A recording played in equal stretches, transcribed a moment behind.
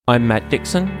I'm Matt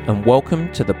Dixon, and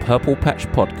welcome to the Purple Patch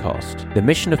Podcast. The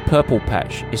mission of Purple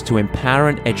Patch is to empower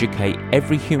and educate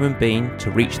every human being to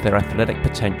reach their athletic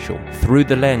potential. Through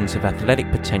the lens of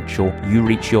athletic potential, you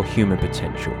reach your human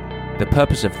potential. The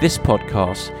purpose of this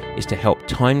podcast is to help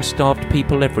time-starved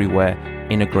people everywhere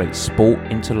integrate sport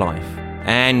into life.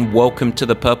 And welcome to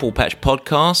the Purple Patch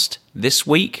Podcast. This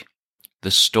week, the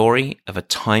story of a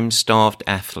time-starved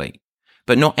athlete.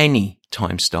 But not any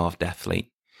time-starved athlete.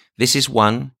 This is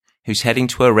one who's heading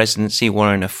to a residency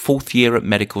while in a fourth year at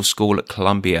medical school at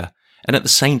Columbia, and at the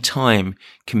same time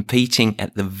competing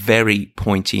at the very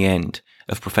pointy end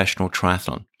of professional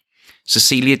triathlon.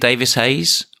 Cecilia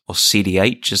Davis-Hayes, or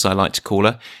CDH as I like to call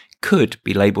her, could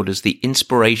be labelled as the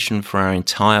inspiration for our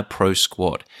entire pro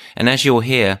squad. And as you'll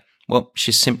hear, well,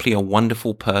 she's simply a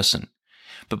wonderful person.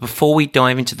 But before we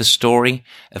dive into the story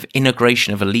of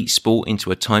integration of elite sport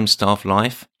into a time-starved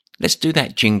life, let's do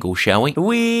that jingle, shall we?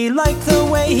 We like the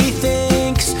way he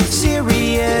thinks,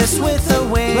 serious with a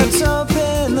wink. Let's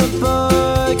open the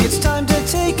book, it's time to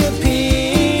take a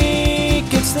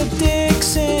peek. It's the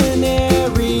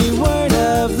Dictionary Word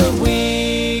of the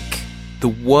Week. The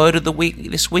word of the week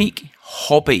this week,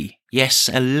 hobby. Yes,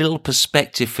 a little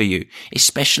perspective for you,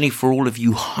 especially for all of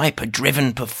you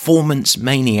hyper-driven performance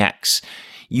maniacs.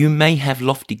 You may have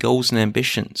lofty goals and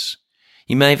ambitions.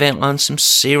 You may have outlined some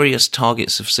serious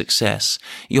targets of success.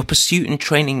 Your pursuit and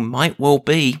training might well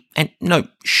be, and no,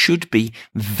 should be,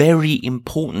 very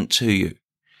important to you.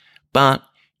 But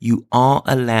you are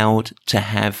allowed to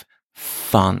have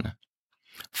fun.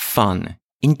 Fun.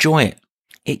 Enjoy it.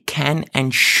 It can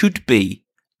and should be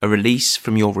a release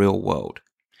from your real world.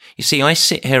 You see, I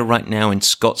sit here right now in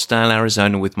Scottsdale,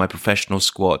 Arizona with my professional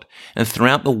squad. And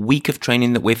throughout the week of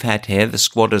training that we've had here, the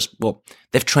squad has, well,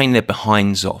 they've trained their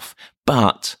behinds off.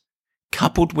 But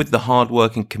coupled with the hard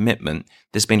work and commitment,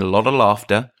 there's been a lot of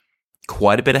laughter,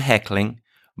 quite a bit of heckling,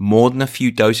 more than a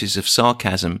few doses of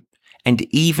sarcasm, and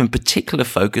even particular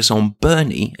focus on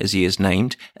Bernie, as he is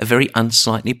named, a very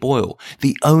unsightly boil,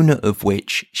 the owner of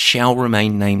which shall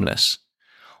remain nameless.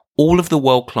 All of the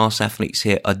world-class athletes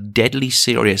here are deadly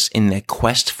serious in their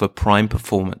quest for prime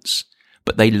performance,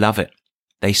 but they love it,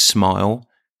 they smile,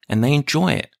 and they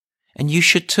enjoy it. And you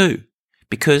should too,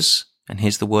 because, and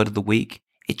here's the word of the week,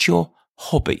 it's your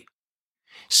hobby.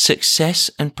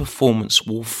 Success and performance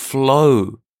will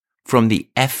flow from the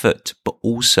effort, but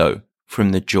also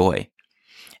from the joy.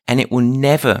 And it will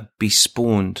never be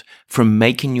spawned from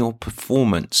making your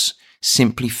performance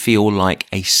simply feel like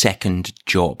a second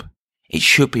job. It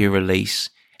should be a release,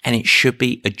 and it should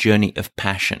be a journey of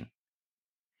passion.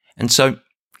 And so,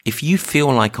 if you feel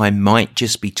like I might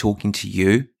just be talking to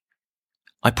you,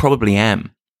 I probably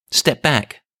am. Step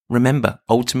back. Remember,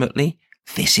 ultimately,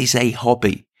 this is a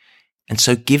hobby. And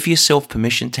so give yourself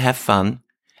permission to have fun,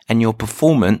 and your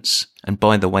performance, and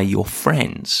by the way, your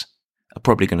friends, are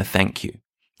probably going to thank you.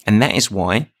 And that is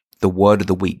why the word of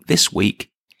the week this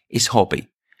week is hobby,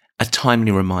 a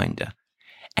timely reminder.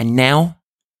 And now,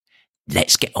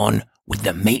 let's get on with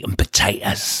the meat and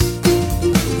potatoes.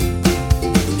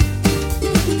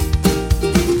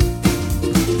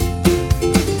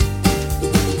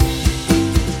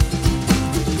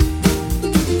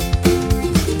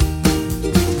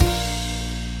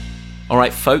 All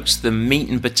right, folks, the meat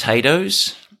and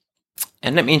potatoes.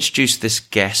 And let me introduce this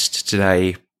guest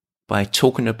today by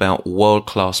talking about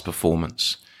world-class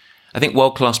performance. I think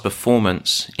world-class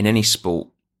performance in any sport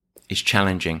is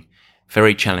challenging,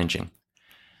 very challenging.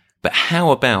 But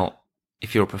how about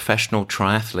if you're a professional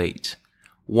triathlete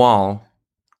while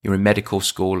you're in medical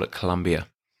school at Columbia?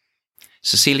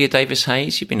 Cecilia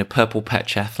Davis-Hayes, you've been a Purple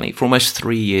Patch athlete for almost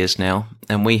 3 years now,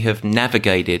 and we have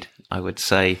navigated, I would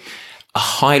say, a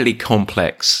highly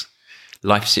complex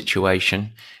life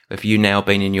situation of you now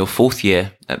being in your fourth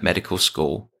year at medical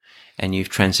school, and you've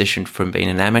transitioned from being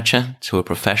an amateur to a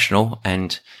professional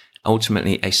and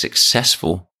ultimately a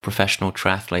successful professional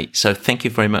triathlete. So thank you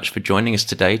very much for joining us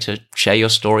today to share your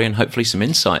story and hopefully some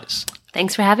insights.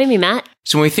 Thanks for having me, Matt.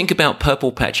 So when we think about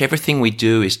Purple Patch, everything we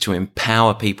do is to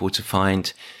empower people to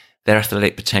find their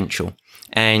athletic potential.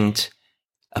 And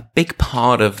a big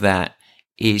part of that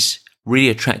is really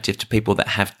attractive to people that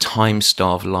have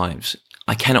time-starved lives.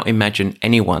 I cannot imagine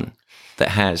anyone that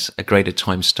has a greater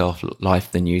time-starved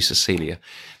life than you, Cecilia.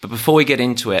 But before we get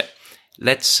into it,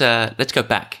 let's go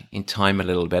back in time a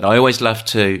little bit. I always love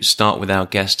to start with our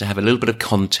guests to have a little bit of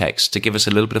context, to give us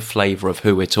a little bit of flavor of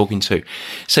who we're talking to.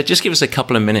 So just give us a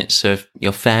couple of minutes of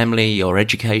your family, your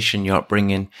education, your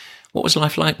upbringing. What was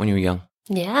life like when you were young?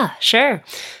 Yeah, sure.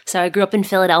 So I grew up in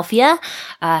Philadelphia.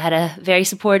 Had a very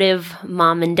supportive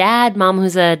mom and dad. Mom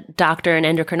who's a doctor and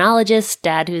endocrinologist.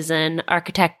 Dad who's an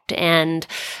architect and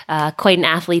quite an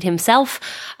athlete himself.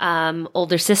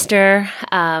 Older sister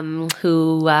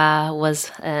who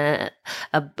was a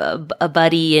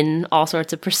buddy in all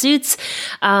sorts of pursuits,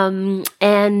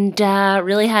 and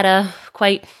really had a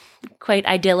quite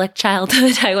idyllic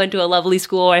childhood. I went to a lovely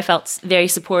school where I felt very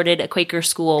supported, a Quaker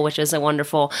school, which is a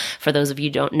wonderful, for those of you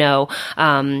who don't know,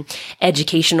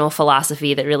 educational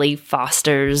philosophy that really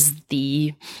fosters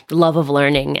the love of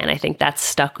learning. And I think that's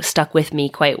stuck with me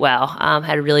quite well.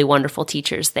 Had really wonderful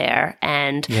teachers there,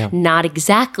 and not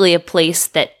exactly a place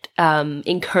that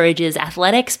encourages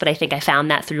athletics, but I think I found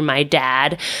that through my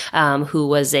dad, who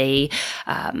was a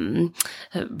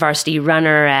varsity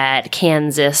runner at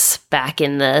Kansas back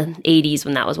in the 80s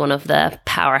when that was one of the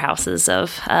powerhouses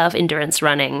of endurance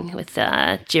running with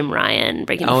Jim Ryan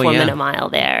breaking the 4 minute mile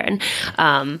there. And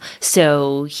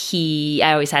so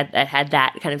I always had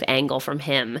that kind of angle from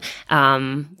him.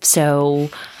 How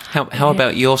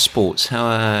about your sports?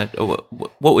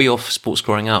 What were your sports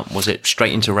growing up? Was it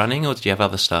straight into running, or did you have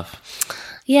other stuff?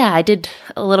 Yeah, I did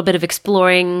a little bit of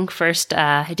exploring. First,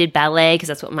 I did ballet because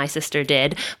that's what my sister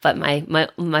did. But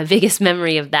my biggest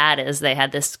memory of that is they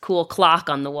had this cool clock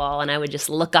on the wall, and I would just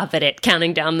look up at it,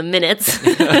 counting down the minutes.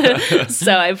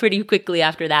 So I pretty quickly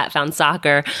after that found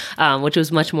soccer, which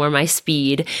was much more my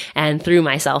speed, and threw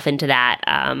myself into that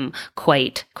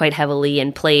quite heavily,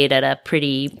 and played at a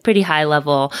pretty high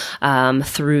level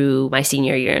through my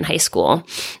senior year in high school,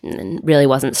 and really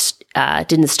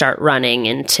didn't start running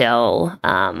until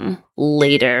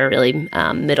later, really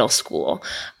middle school.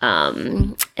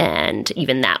 And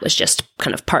even that was just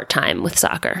kind of part-time with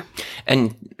soccer.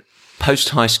 And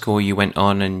post-high school, you went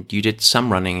on and you did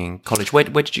some running in college. Where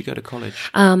did you go to college?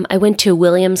 I went to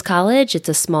Williams College. It's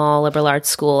a small liberal arts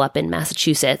school up in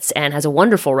Massachusetts and has a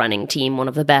wonderful running team, one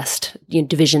of the best,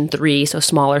 Division III, so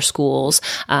smaller schools,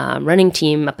 running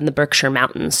team up in the Berkshire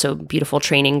Mountains, so beautiful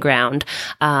training ground,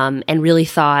 and really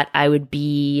thought I would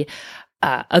be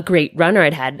a great runner.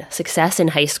 I'd had success in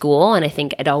high school, and I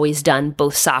think I'd always done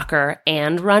both soccer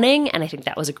and running, and I think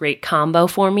that was a great combo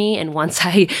for me. And once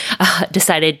I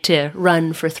decided to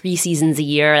run for 3 seasons a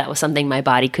year, that was something my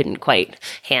body couldn't quite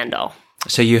handle.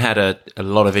 So you had a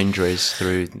lot of injuries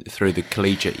through the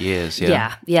collegiate years,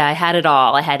 yeah? Yeah, I had it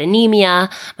all. I had anemia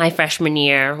my freshman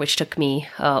year, which took me,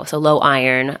 so low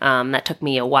iron, that took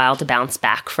me a while to bounce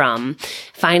back from.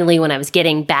 Finally, when I was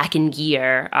getting back in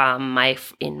gear,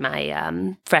 in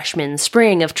my freshman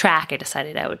spring of track, I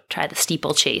decided I would try the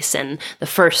steeplechase. And the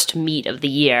first meet of the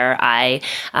year, I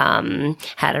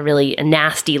had a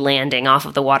nasty landing off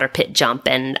of the water pit jump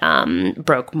and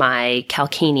broke my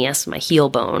calcaneus, my heel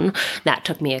bone. That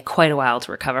took me quite a while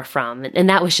to recover from. And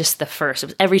that was just the first. It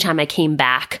was every time I came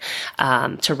back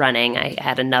to running, I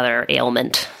had another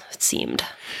ailment, it seemed.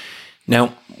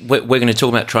 Now, we're going to talk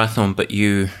about triathlon, but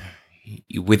you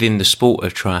within the sport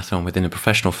of triathlon, within the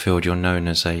professional field, you're known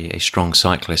as a strong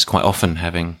cyclist, quite often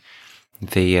having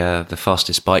the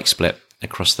fastest bike split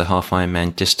across the half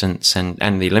Ironman distance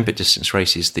and the Olympic distance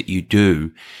races that you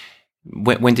do.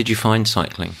 When did you find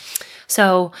cycling?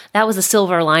 So that was a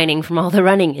silver lining from all the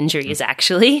running injuries,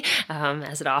 actually.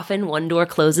 As it often, one door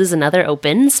closes, another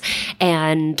opens.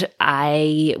 And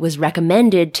I was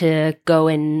recommended to go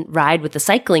and ride with the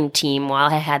cycling team while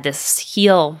I had this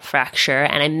heel fracture.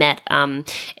 And I met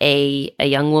a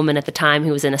young woman at the time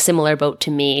who was in a similar boat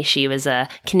to me. She was a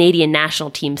Canadian national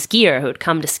team skier who had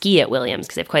come to ski at Williams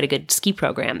because they have quite a good ski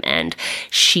program. And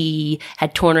she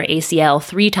had torn her ACL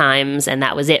 3 times, and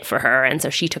that was it for her. And so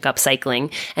she took up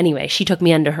cycling. Anyway, she took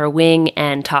me under her wing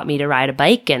and taught me to ride a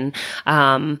bike. And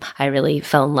I really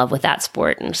fell in love with that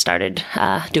sport and started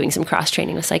doing some cross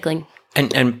training with cycling.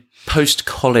 And post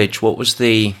college, what was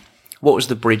the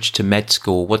bridge to med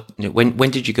school? When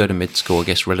did you go to med school, I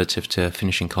guess, relative to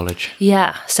finishing college?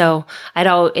 Yeah. So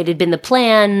it had been the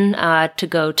plan to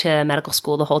go to medical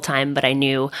school the whole time, but I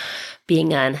knew,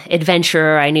 being an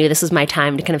adventurer, I knew this was my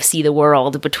time to kind of see the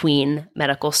world between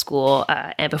medical school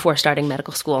and before starting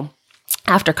medical school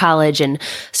after college. And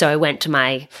so I went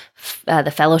to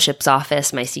the fellowships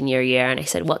office my senior year, and I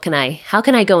said, how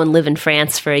can I go and live in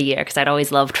France for a year? Because I'd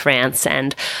always loved France.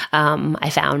 And I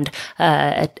found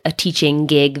a teaching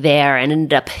gig there and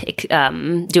ended up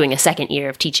doing a second year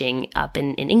of teaching up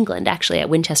in England, actually, at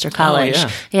Winchester College.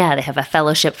 Oh, yeah, they have a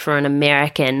fellowship for an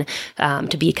American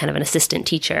to be kind of an assistant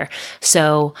teacher.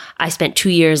 So I spent 2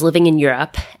 years living in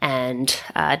Europe and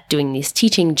doing these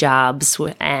teaching jobs,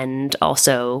 and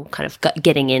also kind of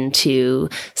getting into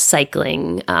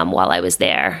cycling while I was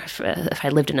there. If I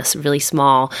lived in a really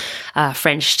small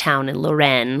French town in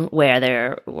Lorraine where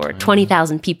there were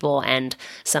 20,000 people and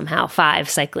somehow 5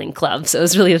 cycling clubs. So it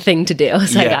was really a thing to do.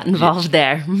 So I got involved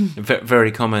there.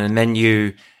 Very common. And then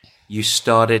you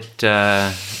started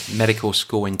medical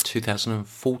school in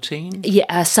 2014?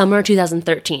 Yeah, summer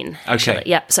 2013. Actually. Okay.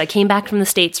 Yeah. So I came back from the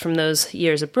States from those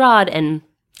years abroad and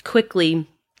quickly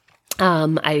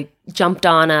I jumped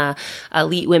on a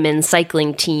elite women's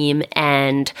cycling team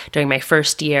and during my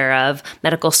first year of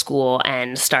medical school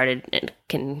and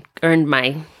earned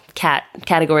my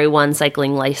category 1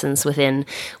 cycling license within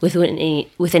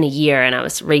a year, and I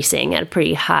was racing at a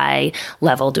pretty high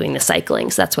level doing the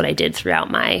cycling. So that's what I did throughout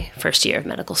my first year of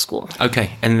medical school.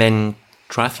 Okay, and then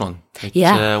triathlon.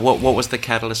 Yeah. What was the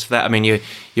catalyst for that? I mean,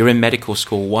 you're in medical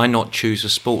school. Why not choose a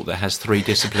sport that has 3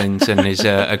 disciplines and is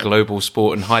a global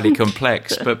sport and highly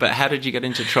complex? But how did you get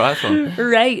into triathlon?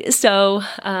 Right. So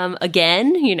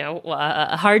again,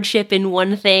 a hardship in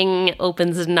one thing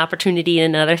opens an opportunity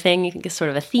in another thing. I think it's sort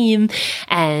of a theme.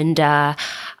 And I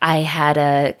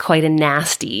had quite a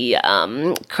nasty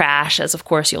crash, as of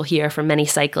course you'll hear from many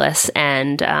cyclists,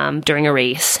 and during a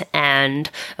race. And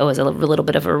it was a little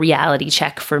bit of a reality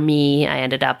check for me. I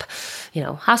ended up,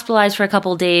 hospitalized for a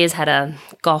couple of days, had a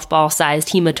golf ball-sized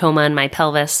hematoma in my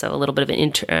pelvis, so a little bit of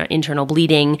an internal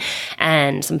bleeding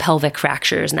and some pelvic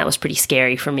fractures, and that was pretty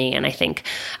scary for me. And I think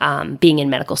being in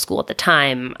medical school at the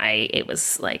time, it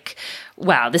was like,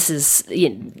 wow, this is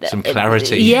some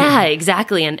clarity. Yeah,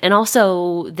 exactly. And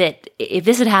also that if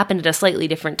this had happened at a slightly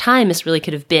different time, this really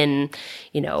could have been,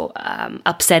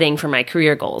 upsetting for my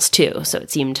career goals too. So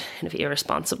it seemed kind of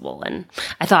irresponsible. And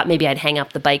I thought maybe I'd hang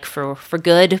up the bike for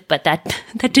good, but that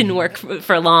didn't work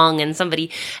for long. And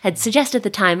somebody had suggested at the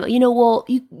time,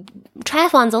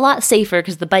 triathlon's a lot safer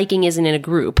because the biking isn't in a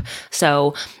group.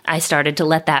 So I started to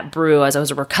let that brew as I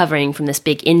was recovering from this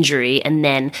big injury. And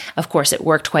then, of course, it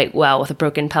worked quite well with a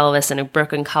broken pelvis and a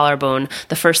broken collarbone.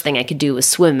 The first thing I could do was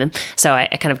swim. So I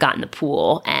kind of got in the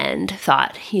pool and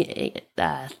thought,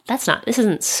 this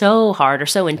isn't so hard or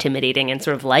so intimidating, and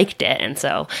sort of liked it. And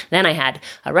so then I had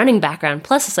a running background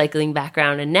plus a cycling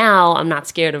background, and now I'm not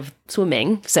scared of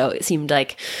swimming. So it seemed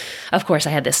like, of course,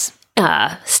 I had this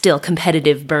still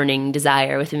competitive burning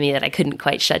desire within me that I couldn't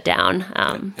quite shut down.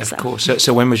 Of course.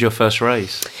 So when was your first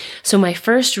race? So my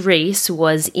first race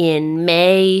was in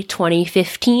May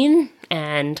 2015.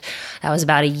 And that was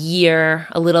about a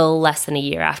little less than a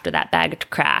year after that bag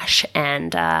crash.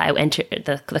 And I entered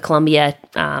the Columbia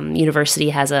University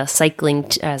has a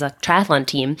triathlon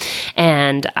team,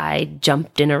 and I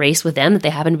jumped in a race with them that they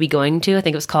happened to be going to. I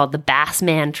think it was called the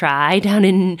Bassman Tri down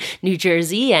in New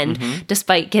Jersey. And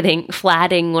despite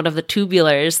flatting one of the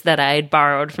tubulars that I had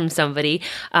borrowed from somebody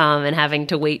and having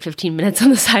to wait 15 minutes on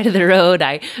the side of the road,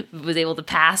 I was able to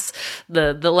pass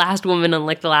the last woman on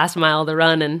like the last mile of the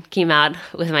run and came out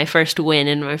with my first win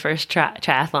in my first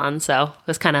triathlon. So I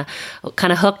was kind of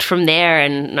hooked from there.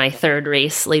 And my third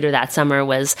race later that summer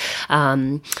was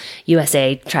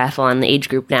USA Triathlon Age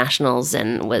Group Nationals,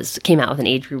 and came out with an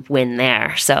age group win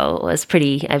there. So it was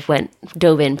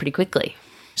dove in pretty quickly.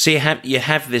 So you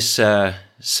have this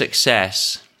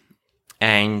success,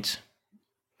 and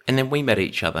then we met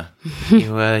each other.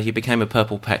 You became a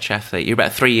Purple Patch athlete. You're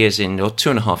about 3 years in, or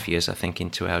 2.5 years, I think,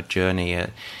 into our journey.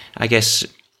 I guess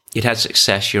you'd had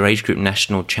success. You're age group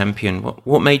national champion.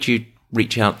 What made you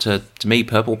reach out to me,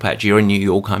 Purple Patch? You're in New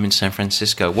York. I'm in San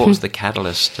Francisco. What was the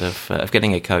catalyst of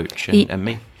getting a coach and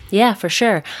me? Yeah, for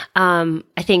sure. I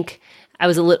think I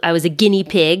was a guinea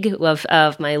pig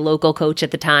of my local coach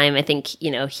at the time. I think,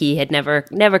 he had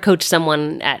never coached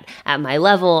someone at my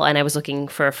level, and I was looking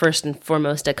for first and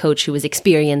foremost a coach who was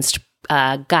experienced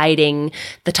guiding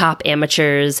the top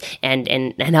amateurs and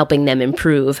helping them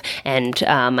improve. And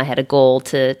I had a goal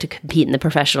to compete in the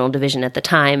professional division at the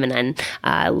time, and then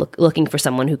looking for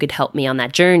someone who could help me on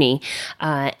that journey.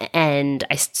 And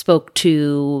I spoke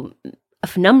to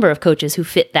a number of coaches who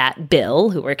fit that bill,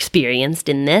 who were experienced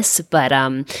in this. But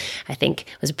I think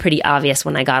it was pretty obvious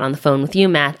when I got on the phone with you,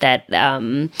 Matt, that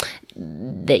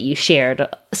you shared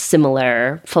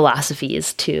similar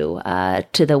philosophies to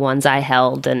the ones I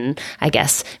held. And I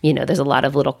guess, there's a lot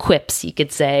of little quips you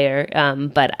could say,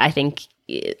 but I think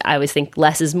I always think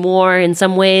less is more in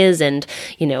some ways, and,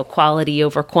 quality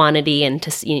over quantity. And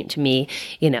to me,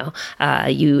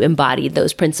 you embodied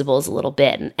those principles a little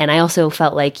bit. And I also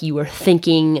felt like you were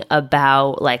thinking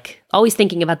about, always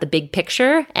thinking about the big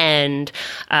picture and,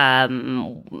 not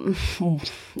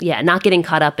getting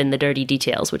caught up in the dirty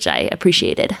details, which I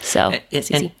appreciated. So it's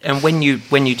easy. And when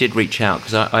you did reach out,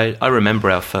 because I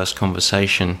remember our first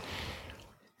conversation,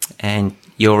 and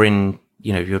you're in,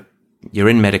 you're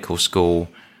in medical school.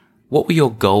 What were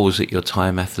your goals at your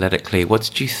time athletically? What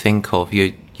did you think of?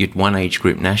 You'd won age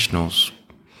group nationals.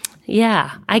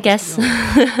 Yeah, I guess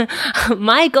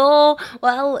my goal,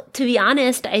 well, to be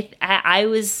honest,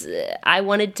 I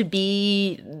wanted to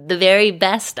be the very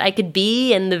best I could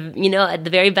be and the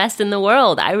very best in the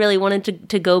world. I really wanted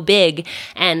to go big.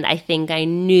 And I think I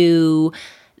knew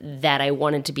that I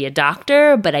wanted to be a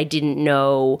doctor, but I didn't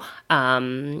know,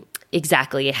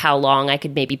 exactly how long I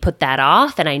could maybe put that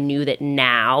off. And I knew that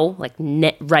now,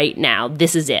 right now,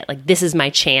 this is it. Like, this is my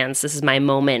chance. This is my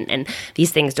moment. And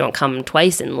these things don't come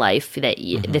twice in life. That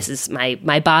this is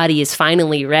my body is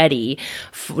finally ready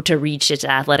to reach its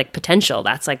athletic potential.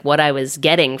 That's like what I was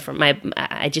getting from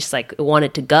I just like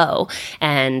wanted to go.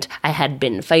 And I had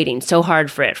been fighting so hard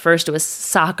for it. First it was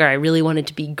soccer. I really wanted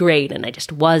to be great and I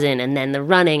just wasn't. And then the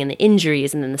running and the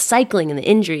injuries and then the cycling and the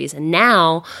injuries. And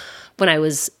now when I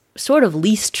was sort of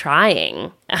least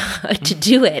trying to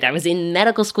do it. I was in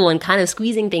medical school and kind of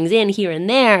squeezing things in here and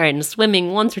there and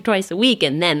swimming once or twice a week.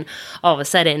 And then all of a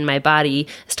sudden my body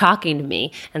is talking to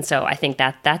me. And so I think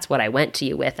that's what I went to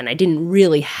you with. And I didn't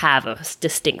really have a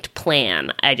distinct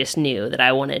plan. I just knew that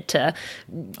I wanted to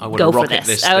go for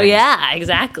this. Oh, yeah,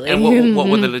 exactly. And what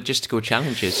were the logistical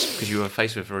challenges? Because you were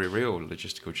faced with very real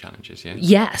logistical challenges, yeah?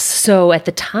 Yes. So at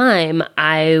the time,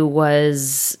 I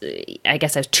was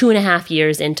 2.5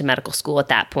 years into medical school at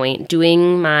that point,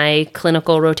 doing my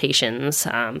clinical rotations.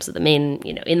 So the main,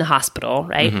 in the hospital,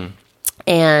 right? Mm-hmm.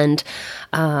 And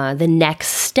the next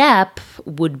step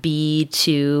would be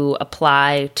to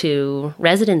apply to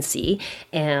residency,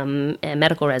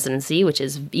 medical residency, which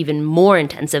is even more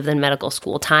intensive than medical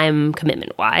school, time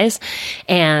commitment wise.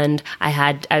 And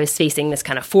I was facing this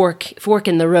kind of fork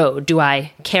in the road. Do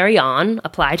I carry on,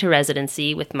 apply to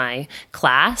residency with my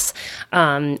class?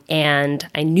 And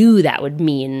I knew that would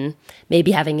mean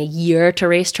maybe having a year to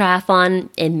race triathlon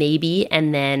and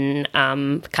then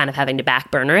kind of having to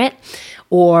back burner it.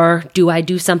 Or do I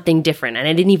do something different? And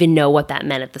I didn't even know what that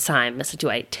meant at the time. So do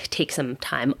I take some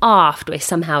time off? Do I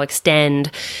somehow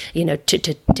extend, to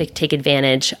take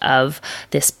advantage of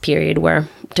this period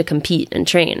to compete and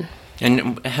train?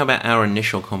 And how about our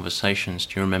initial conversations?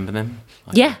 Do you remember them?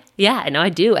 Yeah, no, I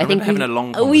do. I think having a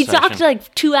long conversation. We talked for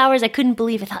like 2 hours. I couldn't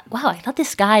believe it. I thought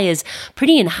this guy is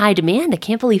pretty in high demand. I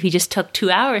can't believe he just took 2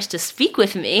 hours to speak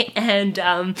with me. And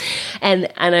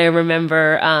I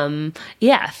remember,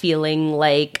 feeling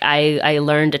like I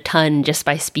learned a ton just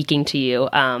by speaking to you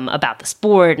about the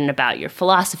sport and about your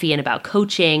philosophy and about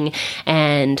coaching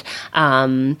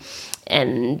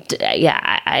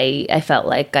I felt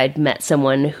like I'd met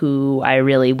someone who I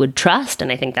really would trust.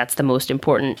 And I think that's the most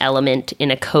important element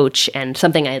in a coach and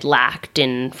something I had lacked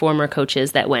in former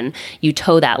coaches, that when you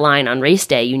toe that line on race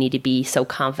day, you need to be so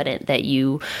confident that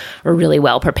you are really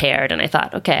well prepared. And I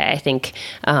thought, okay, I think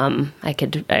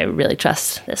I really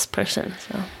trust this person.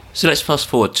 So let's fast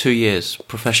forward 2 years,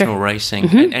 professional racing.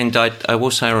 Mm-hmm. And I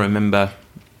will say, I remember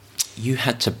you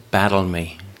had to battle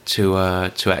me to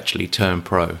actually turn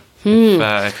pro. If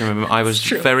I can remember, I was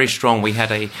very strong. We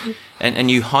had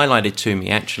and you highlighted to me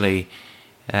actually.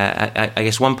 I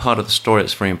guess one part of the story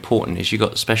that's very important is you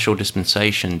got special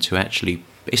dispensation to actually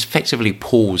effectively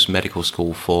pause medical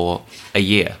school for a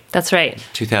year. That's right.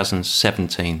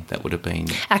 2017, that would have been.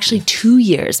 Actually, 2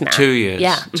 years, Matt. 2 years.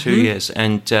 Yeah. 2 years.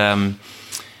 And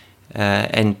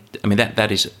I mean,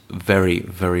 that is very,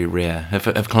 very rare.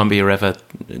 Have Columbia ever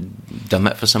done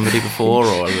that for somebody before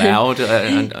or allowed?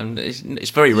 And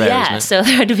it's very rare, isn't it? So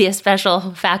there had to be a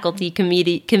special faculty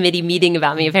committee meeting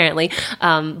about me, apparently.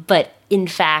 But in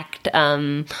fact,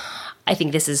 I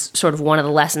think this is sort of one of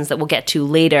the lessons that we'll get to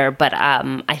later, but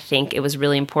I think it was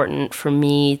really important for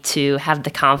me to have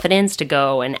the confidence to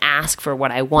go and ask for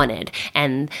what I wanted.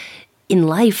 And in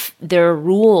life, there are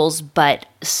rules, but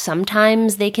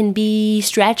sometimes they can be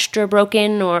stretched or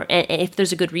broken, or if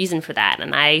there's a good reason for that.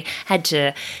 And I had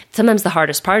to, sometimes the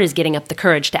hardest part is getting up the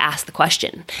courage to ask the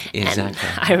question. Exactly. And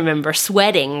I remember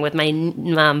sweating with my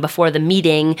mom before the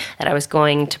meeting that I was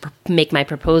going to make my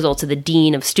proposal to the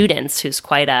dean of students, who's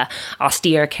quite a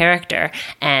austere character.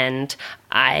 And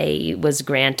I was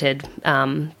granted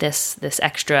this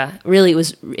extra. Really,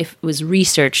 it was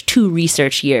research, 2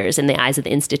 research years in the eyes of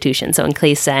the institution. So in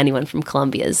case anyone from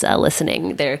Columbia is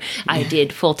listening, I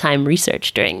did full-time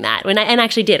research during that. And I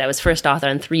actually did. I was first author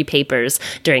on 3 papers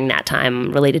during that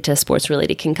time related to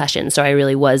sports-related concussions. So I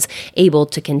really was able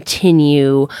to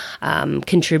continue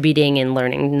contributing and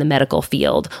learning in the medical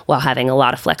field while having a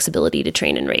lot of flexibility to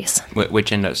train and race.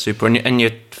 Which ended up super. And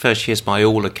your first years, by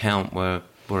all account, were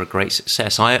were a great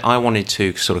success. I wanted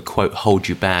to sort of quote hold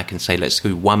you back and say, let's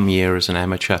do 1 year as an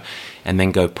amateur and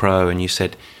then go pro. And you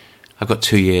said, I've got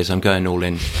 2 years, I'm going all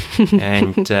in.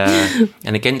 And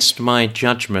against my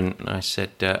judgment, I said,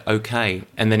 okay.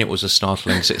 And then it was a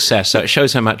startling success. So it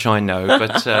shows how much I know.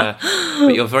 But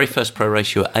your very first pro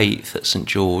race, you were 8th at St.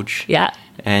 George. Yeah.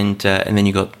 And then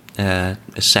you got a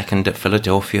 2nd at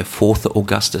Philadelphia, 4th at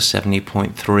Augusta,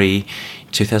 70.3.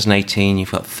 2018,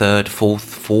 you've got 3rd,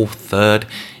 4th, 3rd.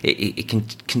 It can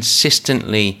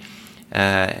consistently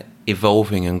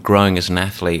evolving and growing as an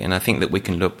athlete. And I think that we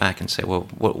can look back and say, well,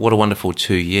 what a wonderful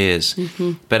 2 years.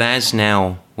 Mm-hmm. But as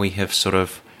now we have sort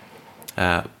of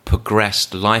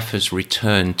progressed, life has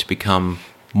returned to become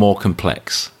more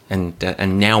complex. And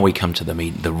now we come to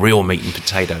the real meat and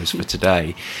potatoes for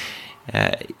today.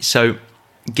 So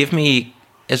give me,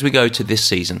 as we go to this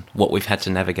season, what we've had to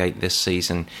navigate this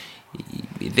season.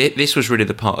 This was really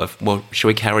the part of, well, shall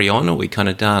we carry on, or are we kind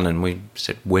of done? And we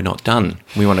said, we're not done.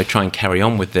 We want to try and carry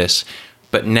on with this.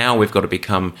 But now we've got to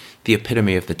become the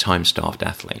epitome of the time-starved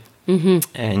athlete. Mm-hmm.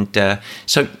 And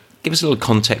so give us a little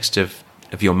context of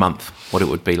your month, what it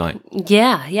would be like.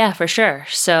 Yeah, for sure.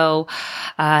 So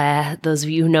those of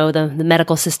you who know the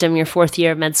medical system, your 4th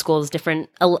year of med school is different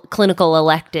clinical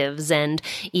electives, and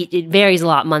it varies a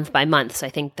lot month by month. So I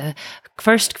think the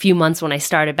first few months when I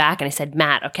started back and I said,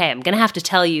 Matt, okay, I'm going to have to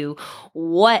tell you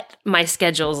what my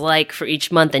schedule's like for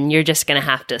each month, and you're just going to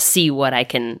have to see what I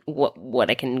can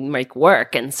make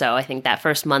work. And so I think that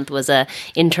first month was a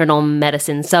internal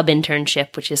medicine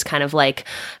sub-internship, which is kind of like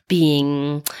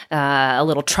being a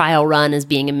little trial run as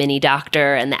being a mini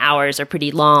doctor, and the hours are pretty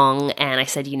long. And I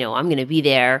said, I'm going to be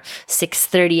there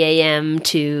 6:30 a.m.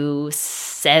 to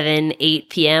 8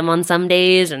 p.m. on some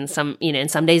days, and some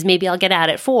days maybe I'll get out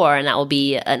at 4, and that will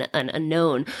be an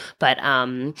unknown. But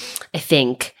I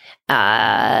think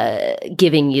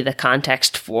giving you the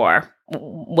context for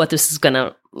what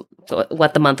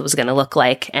the month was gonna look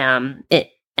like,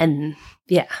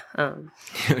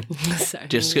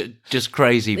 just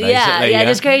crazy, basically. Yeah,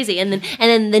 just crazy. And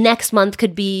then the next month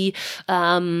could be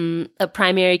a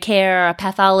primary care, a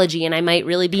pathology, and I might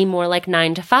really be more like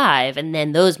 9 to 5. And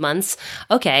then those months,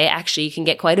 okay, actually you can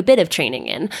get quite a bit of training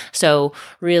in. So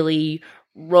really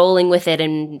rolling with it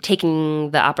and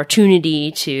taking the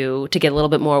opportunity to get a little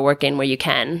bit more work in where you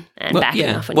can, and backing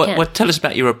off when you can. Tell us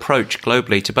about your approach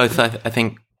globally to both, I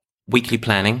think, weekly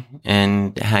planning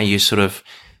and how you sort of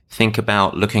think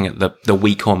about looking at the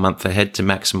week or month ahead to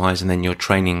maximize, and then your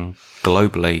training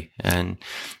globally. And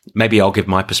maybe I'll give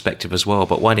my perspective as well,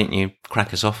 but why don't you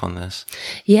crack us off on this?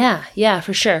 Yeah,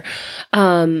 for sure.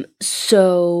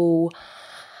 So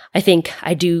I think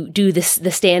I do the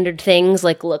standard things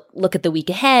like look at the week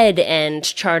ahead and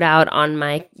chart out on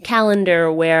my calendar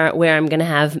where I'm going to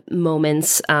have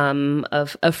moments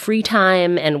of free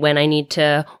time, and when I need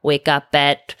to wake up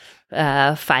at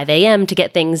 5 a.m. to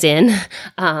get things in.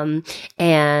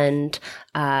 And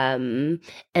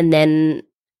then,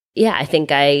 I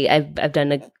think I've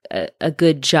done a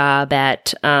good job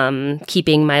at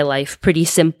keeping my life pretty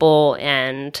simple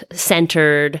and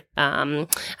centered.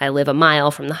 I live a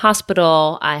mile from the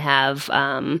hospital. I have,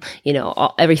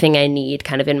 everything I need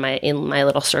kind of in my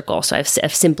little circle. So I've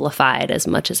simplified as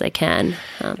much as I can.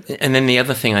 And then the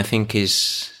other thing I think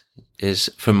is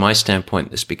from my standpoint,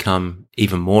 that's become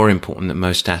even more important than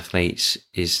most athletes,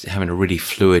 is having a really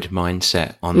fluid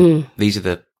mindset on these are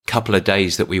the couple of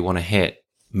days that we want to hit,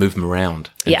 move them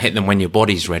around and hit them when your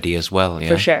body's ready as well. Yeah?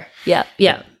 For sure. Yeah.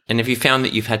 And have you found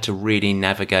that you've had to really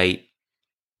navigate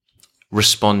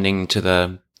responding to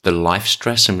the life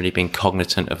stress and really being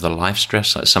cognizant of the life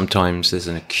stress? Like sometimes there's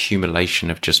an accumulation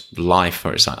of just life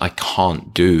where it's like, I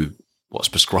can't do what's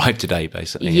prescribed today,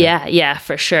 basically. Yeah,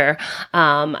 for sure.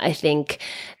 I think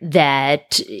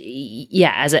that,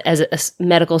 as a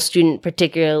medical student,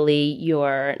 particularly,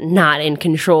 you're not in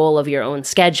control of your own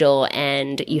schedule,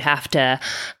 and you have to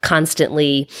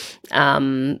constantly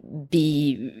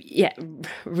be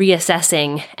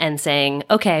reassessing and saying,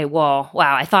 okay, well,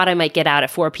 wow, I thought I might get out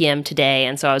at 4 p.m. today,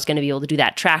 and so I was going to be able to do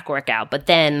that track workout, but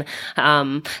then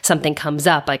something comes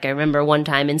up. Like I remember one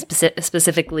time,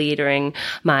 specifically during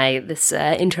this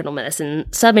internal medicine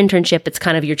sub-internship, it's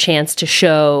kind of your chance to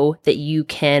show that you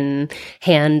can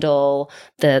handle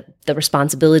the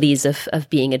responsibilities of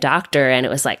being a doctor. And it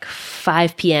was like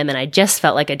 5 p.m. and I just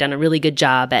felt like I'd done a really good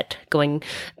job at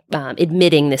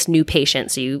admitting this new patient.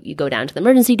 So you go down to the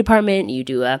emergency department, you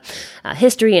do a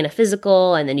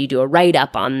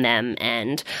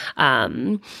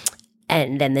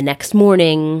And then the next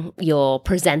morning, you'll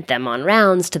present them on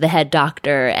rounds to the head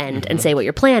doctor and say what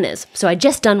your plan is. So I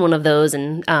just done one of those,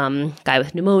 and guy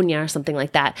with pneumonia or something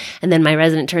like that. And then my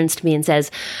resident turns to me and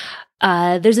says,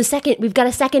 we've got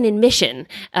a second admission.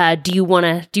 Do you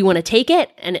want to take it?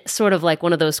 And it's sort of like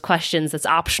one of those questions that's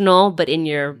optional, but in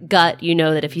your gut, you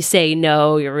know that if you say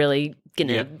no, you're really going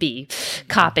to be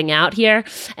copping out here.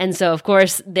 And so, of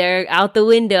course, they're out the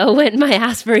window went my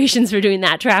aspirations for doing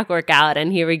that track workout.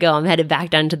 And here we go. I'm headed back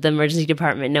down to the emergency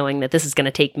department knowing that this is going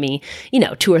to take me,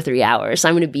 2 or 3 hours. So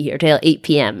I'm going to be here till 8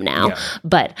 p.m. now. Yeah.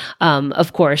 But,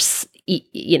 of course,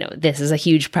 this is a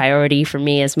huge priority for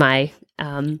me as my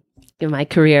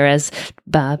career as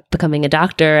becoming a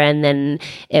doctor. And then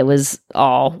it was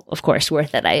all, of course,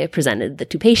 worth it. I presented the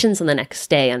 2 patients on the next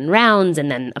day on rounds. And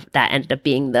then that ended up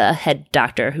being the head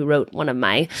doctor who wrote one of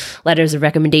my letters of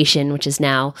recommendation, which is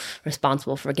now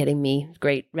responsible for getting me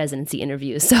great residency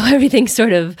interviews. So everything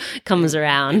sort of comes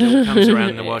around. It all comes around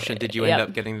in the wash. And did you end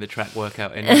up getting the track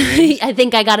workout interview? I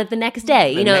think I got it the next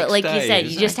day. You said,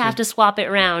 you just have to swap it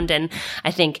around. And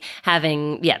I think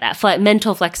having, that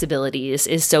mental flexibility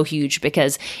is so huge,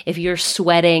 because if you're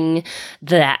sweating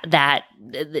the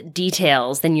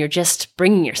details, then you're just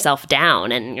bringing yourself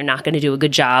down, and you're not going to do a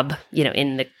good job,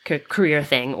 in the career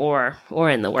thing or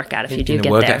in the workout if you do get there. In the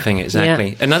workout thing,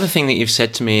 exactly. Yeah. Another thing that you've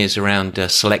said to me is around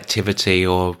selectivity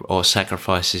or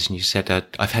sacrifices, and you said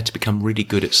I've had to become really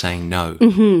good at saying no.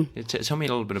 Mm-hmm. Tell me a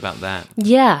little bit about that.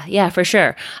 Yeah, for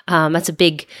sure. That's a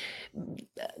big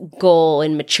goal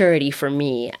in maturity for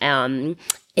me.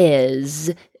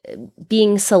 Is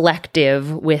being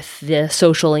selective with the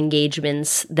social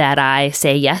engagements that I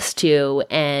say yes to.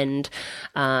 And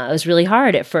it was really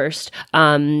hard at first.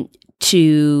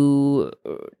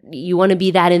 You want to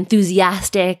be that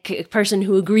enthusiastic person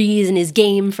who agrees and is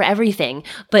game for everything,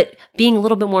 but being a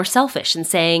little bit more selfish and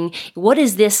saying, what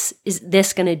is this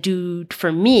going to do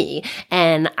for me?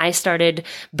 And I started,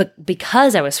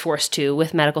 because I was forced to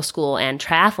with medical school and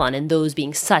triathlon, and those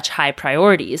being such high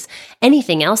priorities,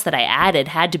 anything else that I added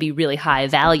had to be really high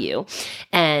value.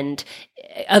 And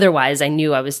otherwise, I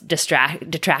knew I was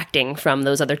detracting from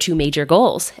those other 2 major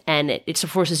goals. And it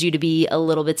forces you to be a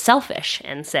little bit selfish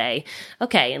and say,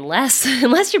 okay, unless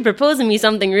you're proposing me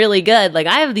something really good, like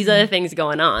I have these other things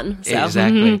going on. So.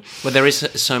 Exactly. Well, there is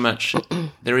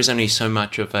only so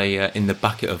much of a in the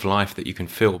bucket of life that you can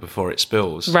fill before it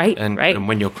spills. Right. And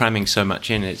when you're cramming so much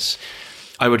in,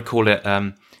 I would call it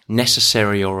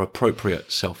necessary or appropriate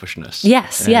selfishness.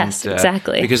 Yes,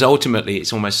 exactly. Because ultimately,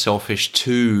 it's almost selfish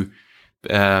to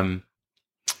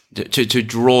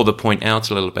draw the point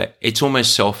out a little bit. It's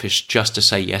almost selfish just to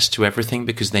say yes to everything,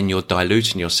 because then you're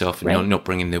diluting yourself and you're not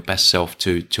bringing the best self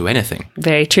to anything.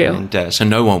 Very true. And so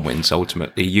no one wins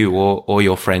ultimately, you or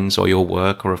your friends or your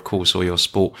work or, of course, or your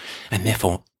sport, and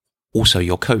therefore also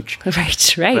your coach.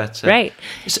 Right.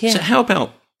 So how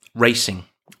about racing?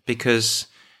 Because,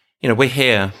 we're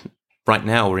here right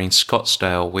now, we're in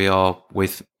Scottsdale. We are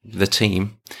with the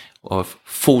team of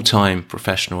full-time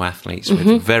professional athletes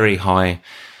with very high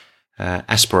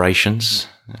aspirations,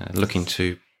 looking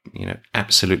to,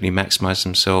 absolutely maximize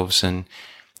themselves. And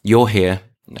you're here,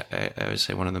 I would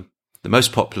say, one of the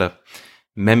most popular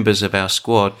members of our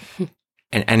squad,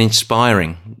 and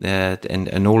inspiring.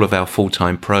 And all of our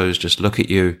full-time pros just look at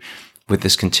you with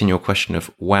this continual question of,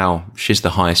 wow, she's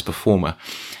the highest performer.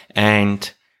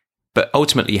 But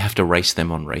ultimately, you have to race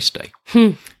them on race day.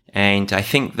 And I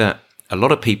think that a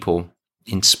lot of people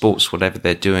in sports, whatever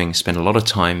they're doing, spend a lot of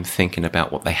time thinking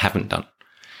about what they haven't done.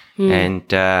 And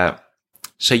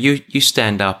so you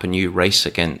stand up and you race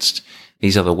against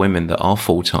these other women that are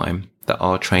full-time, that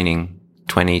are training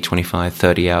 20, 25,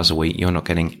 30 hours a week. You're not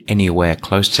getting anywhere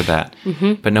close to that.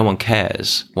 But no one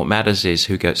cares. What matters is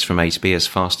who gets from A to B as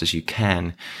fast as you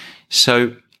can.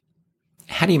 So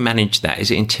how do you manage that? Is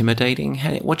it intimidating?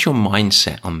 What's your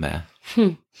mindset on there?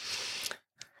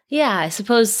 Yeah, I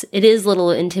suppose it is a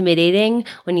little intimidating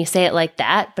when you say it like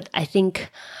that, but I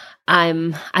think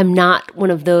I'm not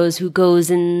one of those who goes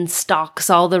and stalks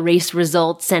all the race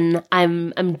results, and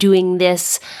I'm doing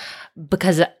this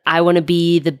because I want to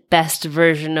be the best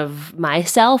version of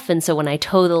myself. And so when I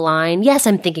toe the line, yes,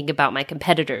 I'm thinking about my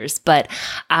competitors, but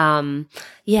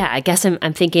I guess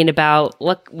I'm thinking about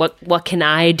what can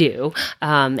I do,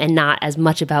 and not as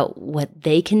much about what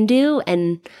they can do.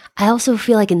 And I also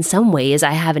feel like in some ways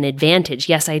I have an advantage.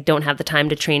 Yes, I don't have the time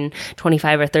to train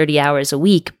 25 or 30 hours a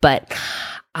week, but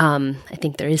I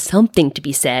think there is something to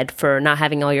be said for not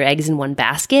having all your eggs in one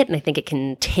basket. And I think it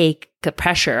can take the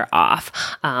pressure off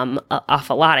a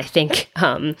lot. I think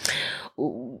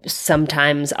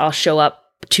sometimes I'll show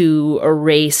up to a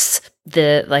race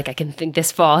I can think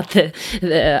this fall,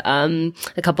 a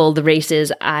couple of the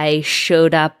races, I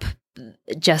showed up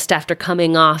just after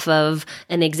coming off of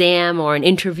an exam or an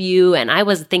interview, and I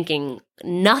was thinking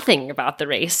nothing about the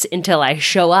race until I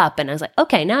show up, and I was like,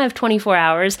 okay, now I have 24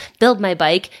 hours, build my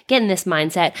bike, get in this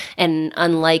mindset. And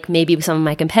unlike maybe some of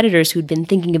my competitors who'd been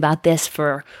thinking about this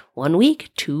for 1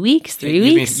 week, 2 weeks, 3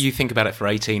 weeks. You think about it for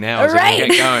 18 hours right.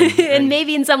 and you get going. And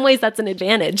maybe in some ways that's an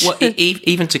advantage. Well,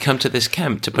 even to come to this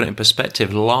camp, to put it in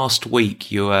perspective, last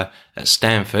week you were at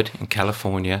Stanford in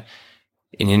California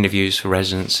in interviews for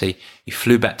residency. You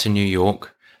flew back to New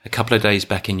York, a couple of days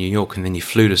back in New York, and then you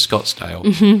flew to Scottsdale.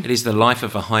 Mm-hmm. It is the life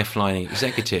of a high-flying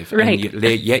executive. Right. And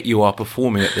yet you are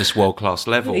performing at this world-class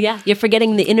level. Yeah, you're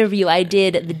forgetting the interview I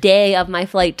did the day of my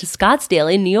flight to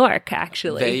Scottsdale in New York,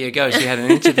 actually. There you go. So you had an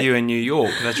interview in New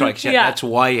York. That's right. 'Cause that's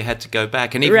why you had to go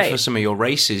back. And even right. for some of your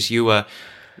races, you were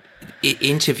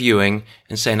interviewing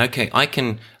and saying, okay, I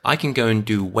can go and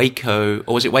do Waco,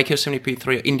 or was it Waco 70.3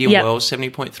 or Indian yep. Wells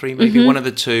 70.3, maybe mm-hmm. one of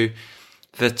the two,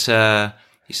 that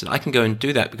he said, I can go and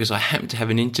do that because I happen to have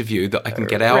an interview that I can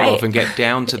get out right. of and get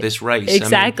down to this race.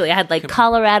 Exactly. I had like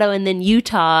Colorado and then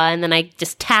Utah, and then I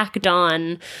just tacked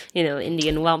on,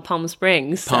 Indian Well, Palm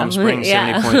Springs. Palm Springs,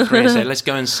 yeah. 70.3. And say, let's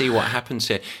go and see what happens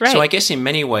here. Right. So I guess in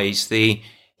many ways,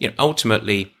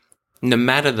 ultimately, no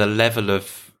matter the level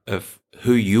of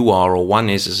who you are or one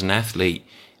is as an athlete,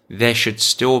 there should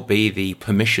still be the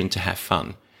permission to have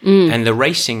fun. And the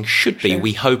racing should be,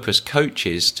 we hope as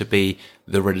coaches, to be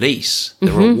the release, the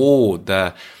mm-hmm.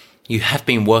 reward, you have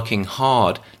been working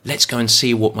hard, let's go and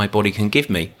see what my body can give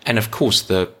me. And of course,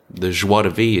 the joie de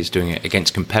vivre is doing it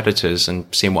against competitors and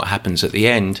seeing what happens at the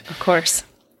end. Of course.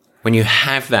 When you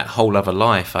have that whole other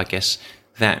life, I guess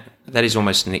that is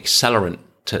almost an accelerant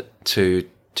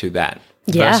to that.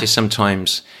 Yeah. Versus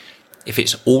sometimes, if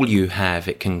it's all you have,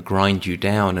 it can grind you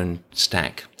down and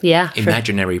stack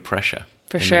imaginary pressure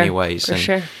in many ways. For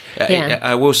sure. Yeah.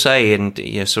 I will say, and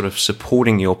sort of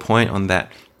supporting your point on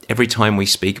that, every time we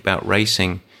speak about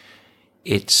racing,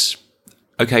 it's,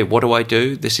 okay, what do I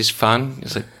do? This is fun.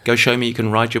 It's like, go show me you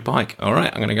can ride your bike. All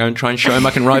right, I'm going to go and try and show him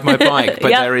I can ride my bike.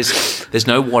 But yep. there's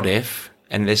no what if,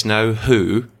 and there's no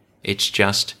who. It's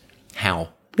just how.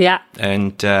 Yeah.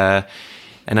 And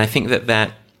I think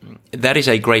that is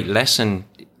a great lesson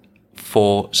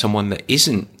for someone that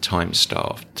isn't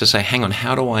time-starved, to say, hang on,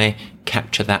 how do I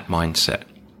capture that mindset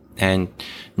and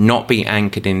not be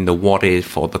anchored in the what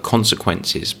if or the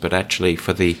consequences, but actually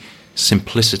for the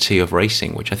simplicity of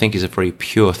racing, which I think is a very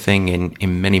pure thing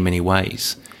in many, many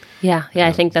ways. Yeah,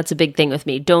 I think that's a big thing with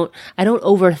me. I don't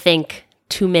overthink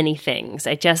too many things.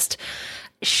 I just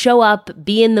show up,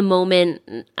 be in the moment,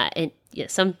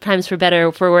 sometimes for better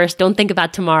or for worse, don't think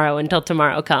about tomorrow until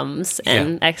tomorrow comes.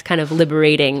 And that's kind of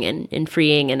liberating and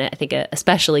freeing, and I think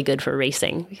especially good for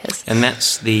racing. And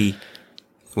that's we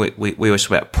always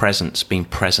talk about presence, being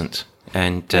present,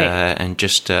 and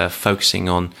just focusing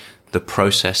on the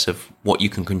process of what you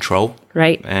can control,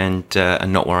 right? And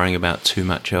not worrying about too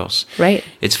much else, right?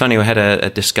 It's funny, we had a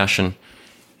discussion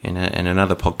in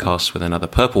another podcast with another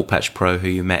Purple Patch Pro who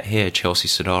you met here, Chelsea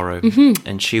Sodaro, mm-hmm.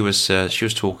 and she was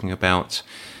talking about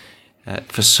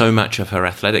for so much of her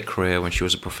athletic career when she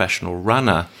was a professional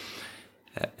runner,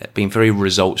 being very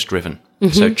results driven, mm-hmm.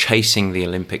 so chasing the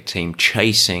Olympic team,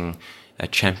 chasing a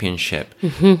championship,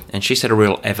 mm-hmm. and she said a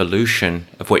real evolution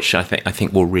of which I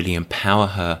think will really empower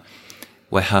her,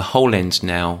 where her whole lens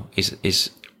now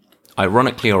is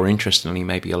ironically or interestingly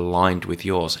maybe aligned with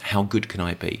yours. How good can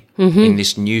I be mm-hmm. in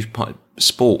this new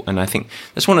sport? And I think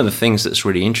that's one of the things that's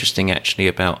really interesting actually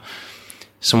about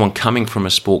someone coming from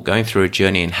a sport, going through a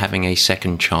journey and having a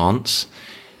second chance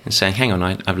and saying, hang on,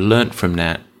 I've learned from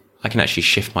that. I can actually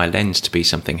shift my lens to be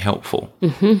something helpful.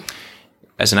 Mm-hmm.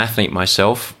 As an athlete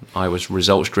myself, I was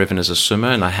results driven as a swimmer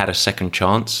and I had a second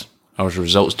chance. I was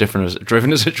results driven as a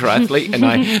triathlete, and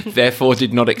I therefore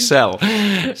did not excel.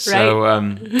 So,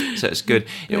 right. So it's good.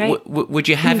 Right. Would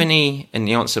you have any? And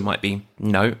the answer might be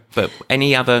no. But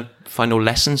any other final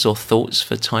lessons or thoughts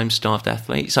for time-starved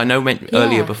athletes? I know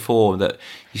earlier before that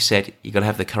you said you got to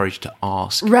have the courage to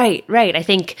ask. Right. I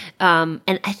think, and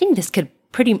I think this could.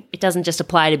 It doesn't just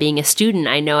apply to being a student.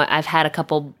 I know I've had a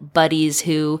couple buddies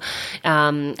who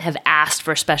have asked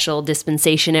for special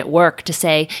dispensation at work to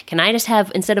say, can I just have,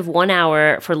 instead of 1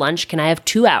 hour for lunch, can I have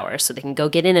 2 hours so they can go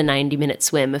get in a 90-minute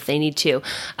swim if they need to?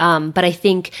 But I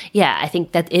think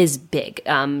that is big,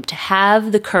 to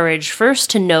have the courage first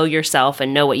to know yourself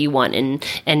and know what you want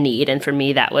and need. And for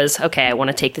me, that was, okay, I want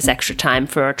to take this extra time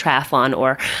for a triathlon,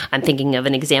 or I'm thinking of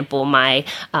an example, when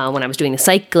I was doing the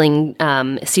cycling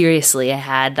seriously, I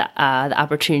had the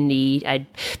opportunity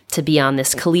to be on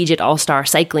this collegiate all-star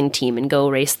cycling team and go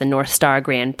race the North Star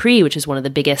Grand Prix, which is one of the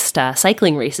biggest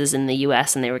cycling races in the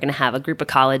U.S., and they were going to have a group of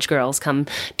college girls come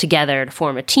together to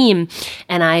form a team.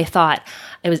 And I thought,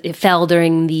 it fell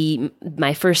during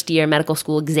my first year medical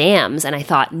school exams, and I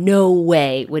thought, no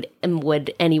way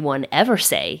would anyone ever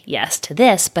say yes to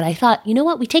this. But I thought, you know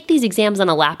what? We take these exams on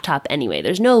a laptop anyway.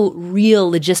 There's no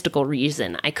real logistical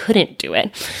reason I couldn't do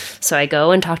it. So I go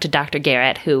and talk to Dr.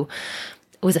 Garrett, who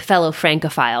was a fellow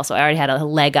Francophile, so I already had a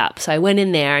leg up. So I went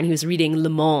in there, and he was reading Le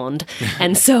Monde,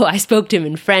 and so I spoke to him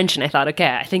in French, and I thought,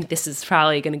 okay, I think this is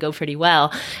probably going to go pretty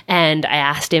well. And I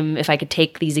asked him if I could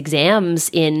take these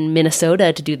exams in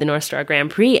Minnesota to do the North Star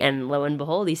Grand Prix, and lo and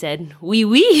behold, he said, oui,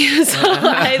 oui. So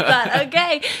I thought,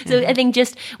 okay. So I think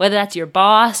just whether that's your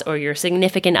boss or your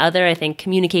significant other, I think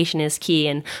communication is key,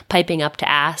 and piping up to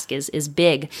ask is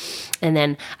big. And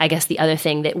then I guess the other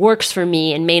thing that works for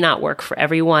me and may not work for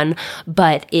everyone,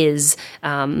 but is,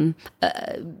 I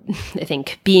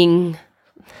think, being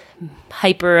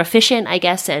hyper efficient, I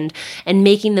guess, and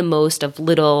making the most of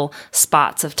little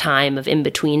spots of time, of in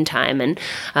between time. And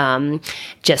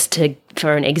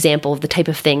for an example of the type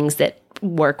of things that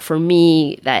work for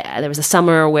me, that there was a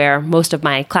summer where most of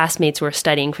my classmates were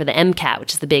studying for the MCAT,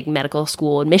 which is the big medical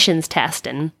school admissions test,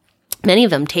 and many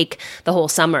of them take the whole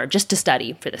summer just to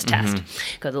study for this test.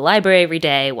 Go to the library every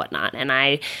day, whatnot. And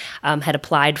I had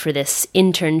applied for this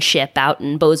internship out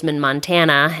in Bozeman,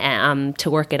 Montana,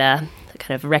 to work at a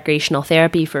kind of recreational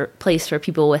therapy place for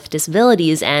people with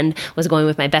disabilities, and was going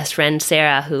with my best friend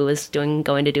Sarah, who was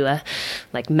going to do a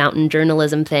mountain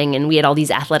journalism thing, and we had all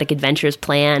these athletic adventures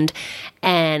planned.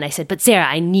 And I said, but Sarah,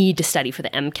 I need to study for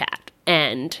the MCAT.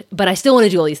 But I still want to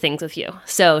do all these things with you.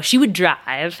 So she would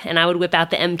drive, and I would whip out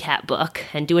the MCAT book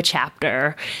and do a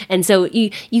chapter. And so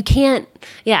you can't,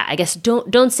 I guess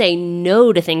don't say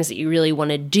no to things that you really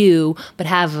want to do, but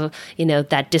have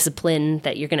that discipline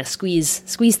that you're going to squeeze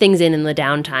things in the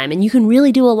downtime, and you can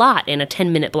really do a lot in a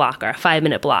 10-minute block or a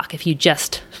 5-minute block if you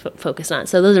just focus on it.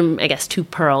 So those are, I guess, two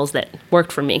pearls that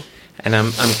worked for me. And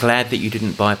I'm glad that you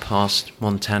didn't bypass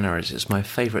Montana, as it's my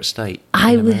favourite state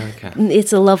in America.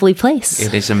 It's a lovely place.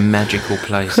 It is a magical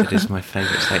place. It is my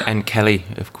favourite state. And Kelly,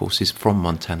 of course, is from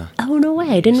Montana. Oh, no way.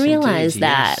 I didn't realize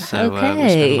that. Yes. So okay. we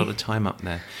spent a lot of time up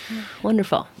there.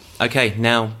 Wonderful. Okay,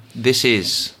 now this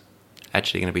is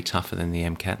actually going to be tougher than the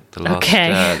MCAT.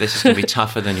 This is going to be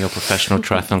tougher than your professional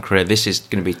triathlon career. This is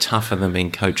going to be tougher than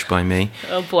being coached by me.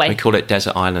 Oh boy. We call it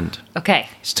Desert Island. Okay.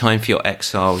 It's time for your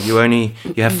exile. You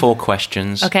have 4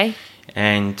 questions. Okay.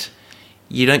 And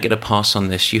you don't get a pass on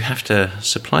this. You have to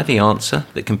supply the answer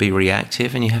that can be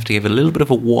reactive, and you have to give a little bit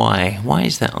of a why. Why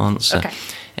is that answer? Okay.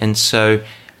 And so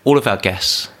all of our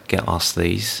guests get asked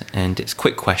these, and it's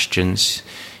quick questions.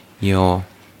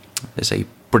 There's a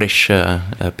British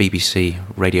BBC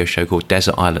radio show called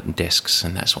Desert Island Discs,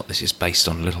 and that's what this is based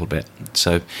on a little bit.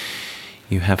 So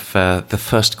you have the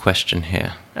first question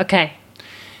here. Okay.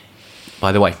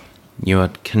 By the way, you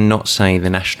cannot say the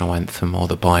national anthem or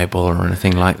the Bible or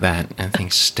anything like that.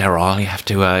 Anything sterile. You have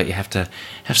to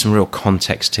have some real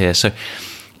context here. So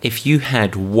if you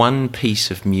had one piece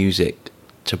of music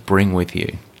to bring with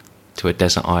you to a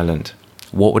desert island,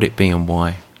 what would it be and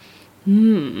why?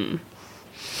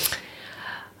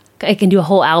 I can do a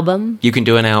whole album. You can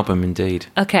do an album, indeed.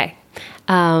 Okay.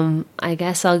 I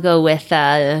guess I'll go with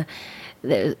Ingrid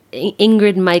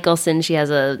Michaelson. She has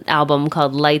an album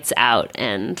called Lights Out,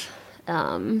 and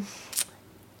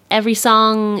every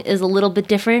song is a little bit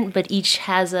different, but each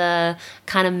has a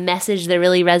kind of message that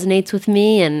really resonates with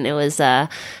me. And it was a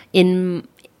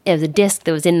disc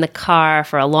that was in the car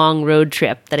for a long road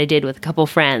trip that I did with a couple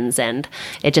friends, and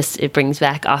it brings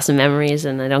back awesome memories,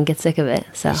 and I don't get sick of it.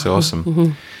 So that's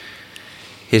awesome.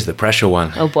 Here's the pressure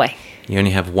one. Oh boy. You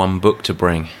only have one book to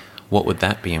bring. What would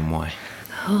that be and why?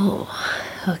 Oh,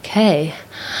 okay.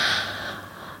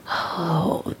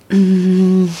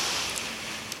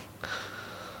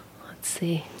 Let's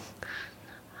see.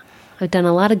 I've done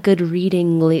a lot of good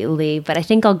reading lately, but I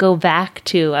think I'll go back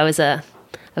to, I was a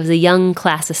young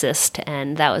classicist,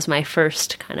 and that was my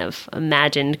first kind of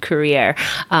imagined career.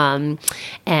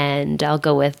 And I'll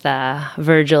go with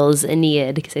Virgil's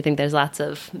Aeneid, because I think there's lots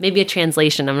of, maybe a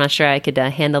translation. I'm not sure I could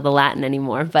handle the Latin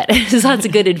anymore, but there's lots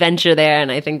of good adventure there,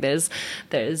 and I think there's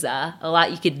a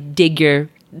lot you could dig your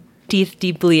teeth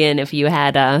deeply in if you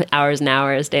had hours and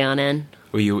hours, day on end.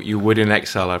 Well, you would in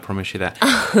exile, I promise you that.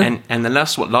 and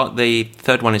the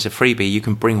third one is a freebie. You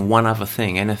can bring one other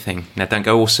thing, anything. Now, don't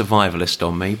go all survivalist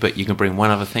on me, but you can bring one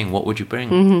other thing. What would you bring?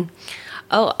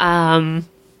 Mm-hmm.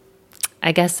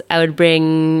 I guess I would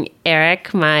bring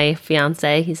Eric, my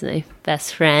fiance. He's my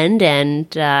best friend and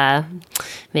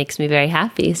makes me very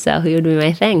happy. So he would be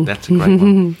my thing. That's a great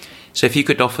one. So if you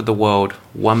could offer the world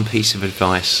one piece of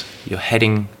advice, you're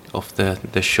heading off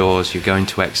the shores, you're going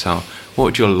to exile, what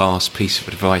would your last piece of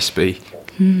advice be?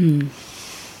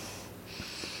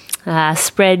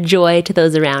 Spread joy to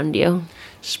those around you.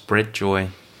 Spread joy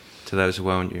to those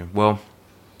around you. Well,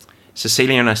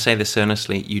 Cecilia, and I say this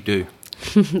earnestly, you do.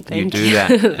 You do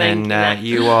that. And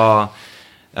you are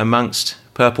amongst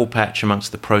Purple Patch,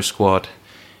 amongst the Pro Squad.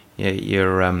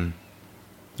 You're a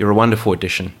wonderful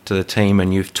addition to the team,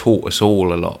 and you've taught us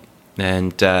all a lot.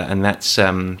 And that's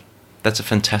a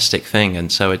fantastic thing.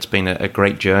 And so it's been a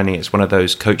great journey. It's one of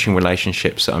those coaching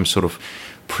relationships that I'm sort of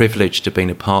privileged to have been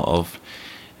a part of.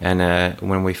 And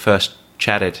when we first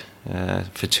chatted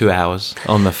for 2 hours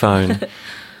on the phone,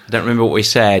 I don't remember what we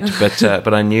said,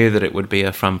 but I knew that it would be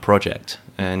a fun project.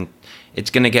 And it's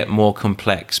going to get more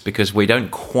complex because we don't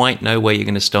quite know where you're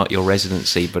going to start your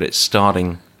residency, but it's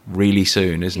starting really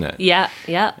soon, isn't it? Yeah.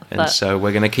 And so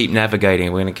we're going to keep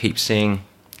navigating. We're going to keep seeing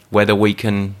whether we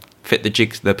can fit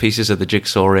the pieces of the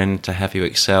jigsaw in to have you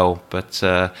excel. But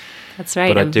that's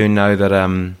right. But I do know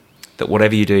that that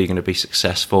whatever you do, you're going to be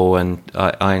successful. And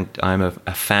I'm a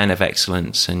fan of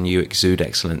excellence, and you exude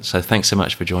excellence. So thanks so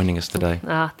much for joining us today.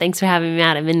 Thanks for having me,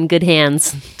 Matt. I'm in good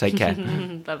hands. Take care.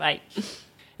 Bye-bye.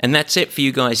 And that's it for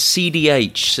you guys.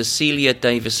 CDH, Cecilia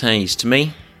Davis Hayes. To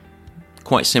me,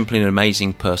 quite simply an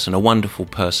amazing person, a wonderful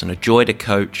person, a joy to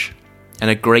coach,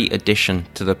 and a great addition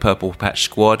to the Purple Patch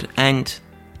squad and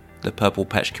the Purple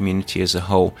Patch community as a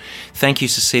whole. Thank you,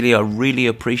 Cecilia. I really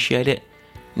appreciate it.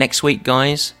 Next week,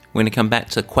 guys, we're going to come back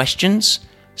to questions.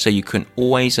 So you can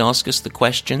always ask us the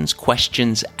questions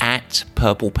at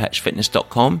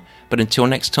purplepatchfitness.com. But until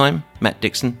next time, Matt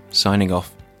Dixon signing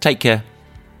off. Take care.